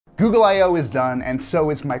Google I/O is done, and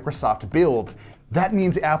so is Microsoft Build. That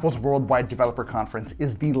means Apple's Worldwide Developer Conference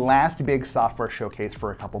is the last big software showcase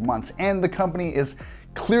for a couple months, and the company is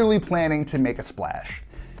clearly planning to make a splash.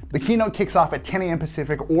 The keynote kicks off at 10 a.m.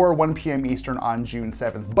 Pacific or 1 p.m. Eastern on June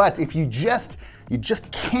 7th. But if you just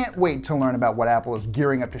can't wait to learn about what Apple is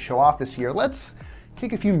gearing up to show off this year, let's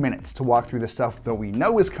take a few minutes to walk through the stuff that we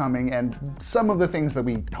know is coming and some of the things that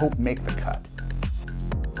we hope make the cut.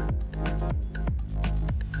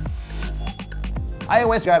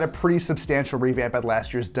 iOS got a pretty substantial revamp at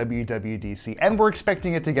last year's WWDC, and we're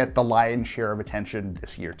expecting it to get the lion's share of attention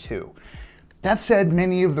this year too. That said,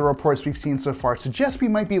 many of the reports we've seen so far suggest we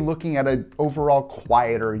might be looking at an overall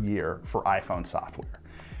quieter year for iPhone software.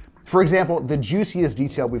 For example, the juiciest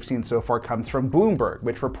detail we've seen so far comes from Bloomberg,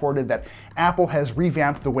 which reported that Apple has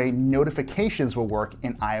revamped the way notifications will work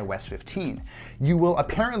in iOS 15. You will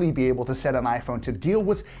apparently be able to set an iPhone to deal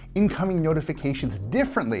with incoming notifications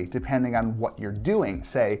differently depending on what you're doing,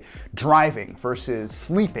 say driving versus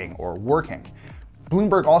sleeping or working.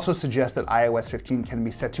 Bloomberg also suggests that iOS 15 can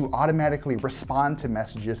be set to automatically respond to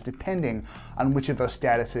messages depending on which of those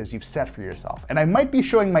statuses you've set for yourself. And I might be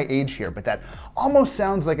showing my age here, but that almost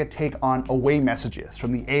sounds like a take on away messages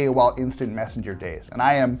from the AOL Instant Messenger days, and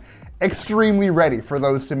I am extremely ready for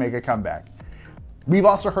those to make a comeback. We've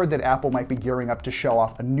also heard that Apple might be gearing up to show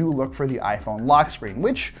off a new look for the iPhone lock screen,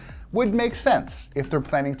 which would make sense if they're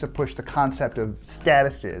planning to push the concept of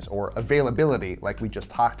statuses or availability like we just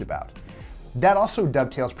talked about. That also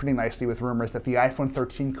dovetails pretty nicely with rumors that the iPhone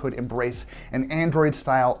 13 could embrace an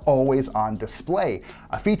Android-style always-on display,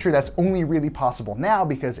 a feature that's only really possible now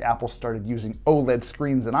because Apple started using OLED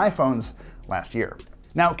screens in iPhones last year.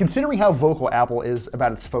 Now, considering how vocal Apple is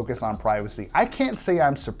about its focus on privacy, I can't say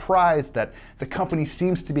I'm surprised that the company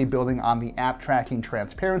seems to be building on the app tracking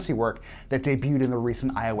transparency work that debuted in the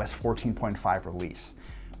recent iOS 14.5 release.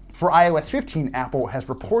 For iOS 15, Apple has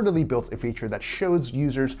reportedly built a feature that shows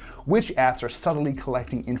users which apps are subtly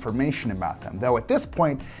collecting information about them, though at this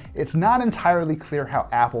point, it's not entirely clear how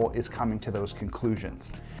Apple is coming to those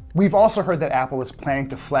conclusions. We've also heard that Apple is planning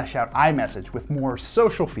to flesh out iMessage with more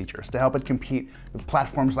social features to help it compete with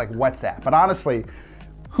platforms like WhatsApp, but honestly,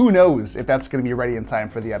 who knows if that's going to be ready in time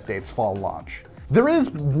for the update's fall launch. There is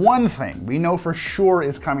one thing we know for sure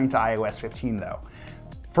is coming to iOS 15 though.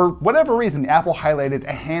 For whatever reason, Apple highlighted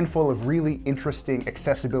a handful of really interesting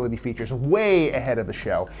accessibility features way ahead of the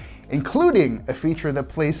show, including a feature that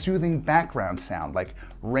plays soothing background sound like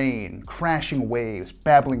rain, crashing waves,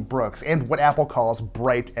 babbling brooks, and what Apple calls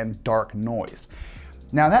bright and dark noise.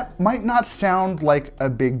 Now that might not sound like a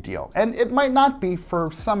big deal, and it might not be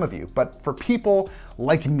for some of you, but for people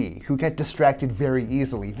like me who get distracted very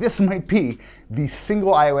easily, this might be the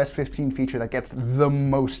single iOS 15 feature that gets the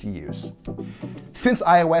most use. Since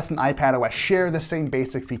iOS and iPadOS share the same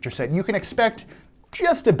basic feature set, you can expect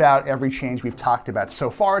just about every change we've talked about so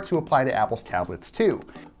far to apply to Apple's tablets too.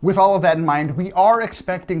 With all of that in mind, we are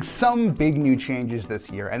expecting some big new changes this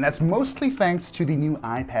year, and that's mostly thanks to the new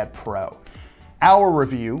iPad Pro. Our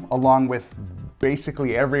review, along with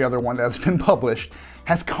basically every other one that's been published,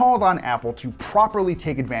 has called on Apple to properly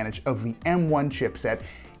take advantage of the M1 chipset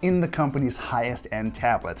in the company's highest-end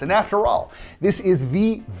tablets. And after all, this is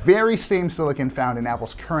the very same silicon found in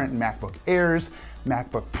Apple's current MacBook Airs,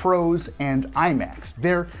 MacBook Pros, and iMacs.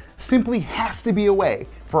 There simply has to be a way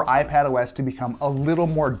for iPadOS to become a little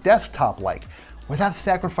more desktop-like without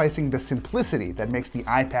sacrificing the simplicity that makes the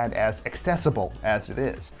iPad as accessible as it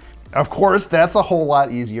is. Of course, that's a whole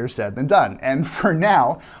lot easier said than done, and for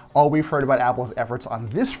now, all we've heard about Apple's efforts on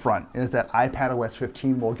this front is that iPadOS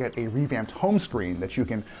 15 will get a revamped home screen that you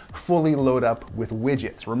can fully load up with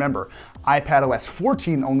widgets. Remember, iPadOS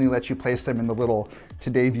 14 only lets you place them in the little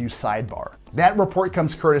Today View sidebar. That report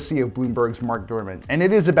comes courtesy of Bloomberg's Mark Gurman, and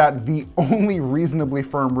it is about the only reasonably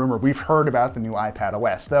firm rumor we've heard about the new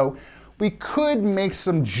iPadOS, though we could make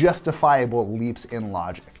some justifiable leaps in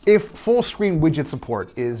logic. If full-screen widget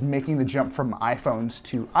support is making the jump from iPhones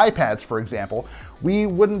to iPads, for example, we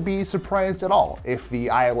wouldn't be surprised at all if the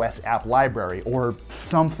iOS app library, or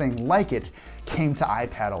something like it, came to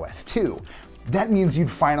iPadOS too. That means you'd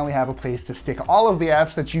finally have a place to stick all of the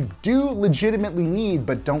apps that you do legitimately need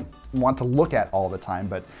but don't want to look at all the time,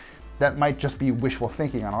 but that might just be wishful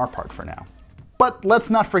thinking on our part for now. But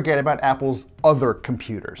let's not forget about Apple's other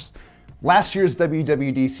computers. Last year's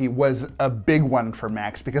WWDC was a big one for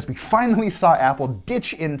Macs because we finally saw Apple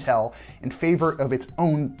ditch Intel in favor of its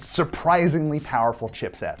own surprisingly powerful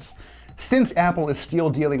chipsets. Since Apple is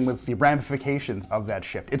still dealing with the ramifications of that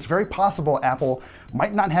shift, it's very possible Apple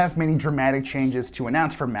might not have many dramatic changes to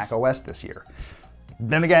announce for macOS this year.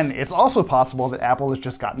 Then again, it's also possible that Apple has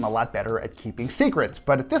just gotten a lot better at keeping secrets,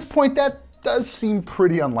 but at this point that does seem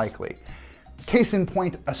pretty unlikely. Case in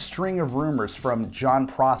point, a string of rumors from John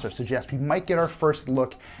Prosser suggest we might get our first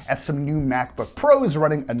look at some new MacBook Pros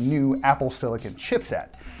running a new Apple Silicon chipset.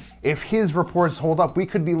 If his reports hold up, we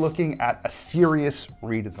could be looking at a serious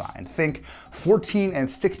redesign. Think 14 and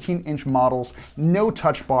 16-inch models, no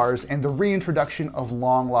touch bars, and the reintroduction of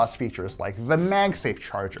long-lost features like the MagSafe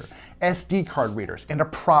charger, SD card readers, and a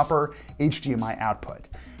proper HDMI output.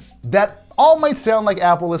 That all might sound like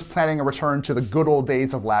Apple is planning a return to the good old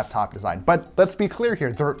days of laptop design, but let's be clear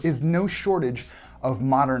here, there is no shortage of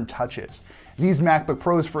modern touches. These MacBook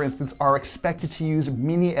Pros, for instance, are expected to use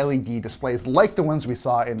mini LED displays like the ones we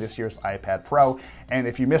saw in this year's iPad Pro, and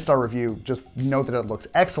if you missed our review, just know that it looks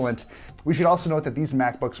excellent. We should also note that these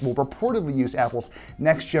MacBooks will reportedly use Apple's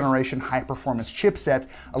next generation high-performance chipset,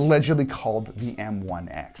 allegedly called the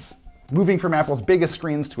M1X. Moving from Apple's biggest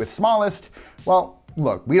screens to its smallest, well,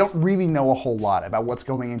 look, we don't really know a whole lot about what's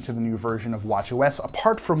going into the new version of watchOS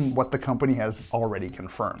apart from what the company has already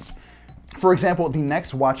confirmed. For example, the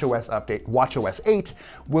next watchOS update, watchOS 8,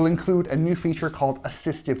 will include a new feature called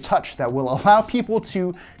Assistive Touch that will allow people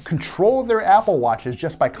to control their Apple Watches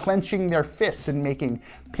just by clenching their fists and making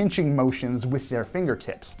pinching motions with their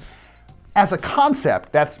fingertips. As a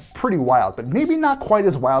concept, that's pretty wild, but maybe not quite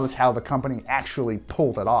as wild as how the company actually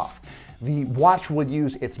pulled it off. The watch will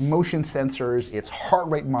use its motion sensors, its heart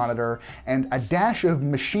rate monitor, and a dash of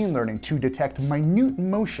machine learning to detect minute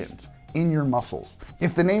motions in your muscles.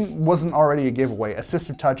 If the name wasn't already a giveaway,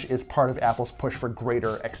 Assistive Touch is part of Apple's push for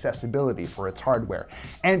greater accessibility for its hardware.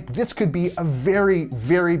 And this could be a very,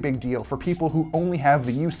 very big deal for people who only have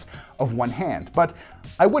the use of one hand. But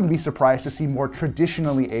I wouldn't be surprised to see more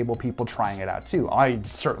traditionally able people trying it out too. I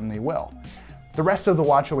certainly will. The rest of the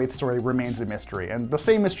watchOS 8 story remains a mystery, and the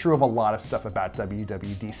same is true of a lot of stuff about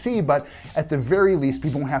WWDC, but at the very least, we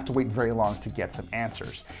won't have to wait very long to get some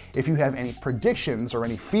answers. If you have any predictions or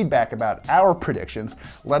any feedback about our predictions,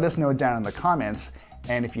 let us know down in the comments,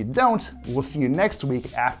 and if you don't, we'll see you next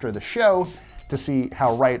week after the show to see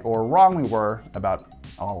how right or wrong we were about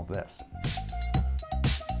all of this.